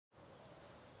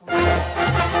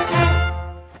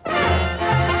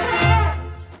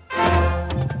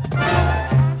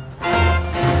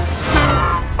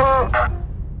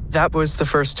That was the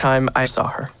first time I saw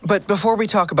her. But before we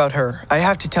talk about her, I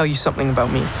have to tell you something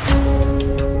about me.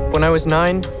 When I was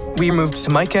 9, we moved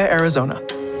to Mica, Arizona.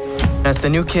 As the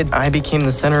new kid, I became the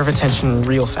center of attention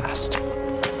real fast.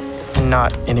 And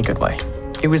not in a good way.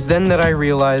 It was then that I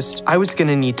realized I was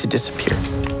gonna need to disappear.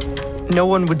 No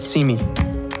one would see me.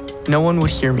 No one would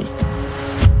hear me.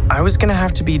 I was gonna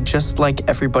have to be just like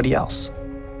everybody else.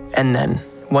 And then,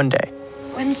 one day.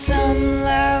 When some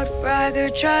loud bragger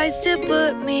tries to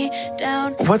put me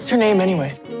down. What's her name anyway?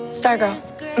 Stargirl.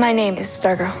 My name is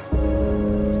Stargirl.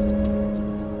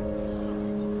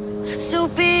 So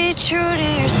be true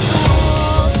to your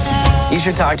school now. You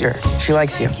should talk to her. She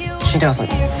likes you. She doesn't.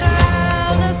 Be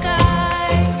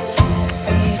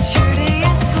true to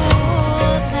your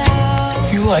school now.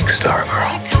 You like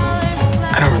Stargirl.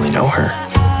 I don't really know her.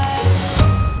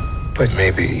 But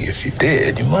maybe if you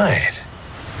did, you might.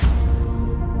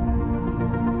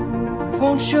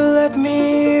 Won't you let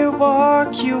me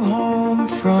walk you home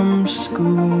from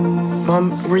school?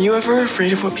 Mom, were you ever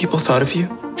afraid of what people thought of you?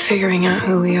 Figuring out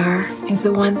who we are is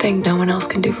the one thing no one else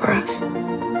can do for us.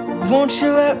 Won't you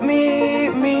let me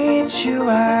meet you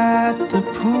at the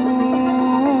pool?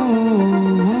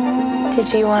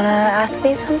 Did you want to ask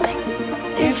me something?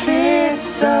 If it's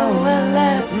so, well,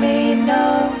 let me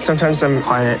know. Sometimes I'm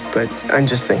quiet, but I'm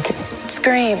just thinking.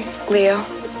 Scream, Leo.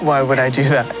 Why would I do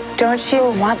that? Don't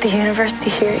you want the universe to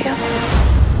hear you?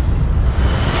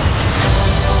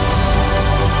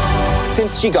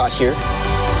 Since she got here,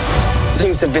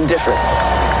 things have been different.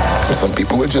 Some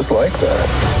people are just like that.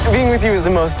 Being with you is the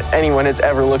most anyone has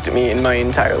ever looked at me in my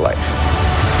entire life.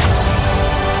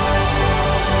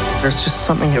 There's just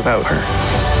something about her.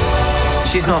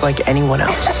 She's not like anyone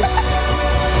else.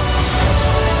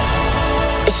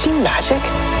 Is she magic?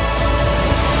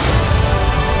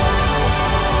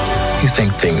 You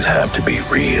think things have to be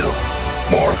real,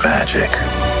 more magic.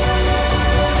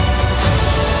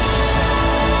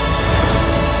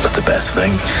 But the best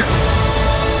things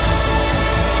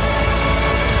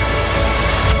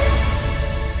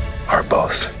are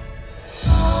both.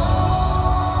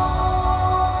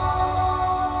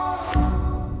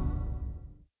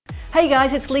 Hey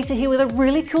guys, it's Lisa here with a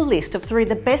really cool list of 3 of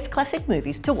the best classic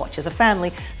movies to watch as a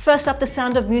family. First up, The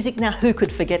Sound of Music. Now who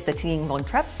could forget the singing Von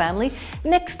Trapp family?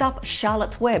 Next up,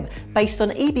 Charlotte's Web, based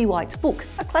on E.B. White's book,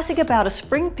 a classic about a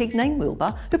spring pig named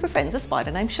Wilbur who befriends a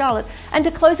spider named Charlotte. And to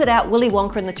close it out, Willy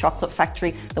Wonka and the Chocolate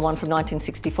Factory, the one from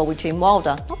 1964 with Gene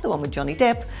Wilder, not the one with Johnny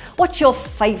Depp. What's your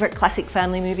favourite classic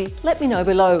family movie? Let me know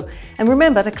below. And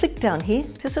remember to click down here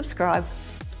to subscribe.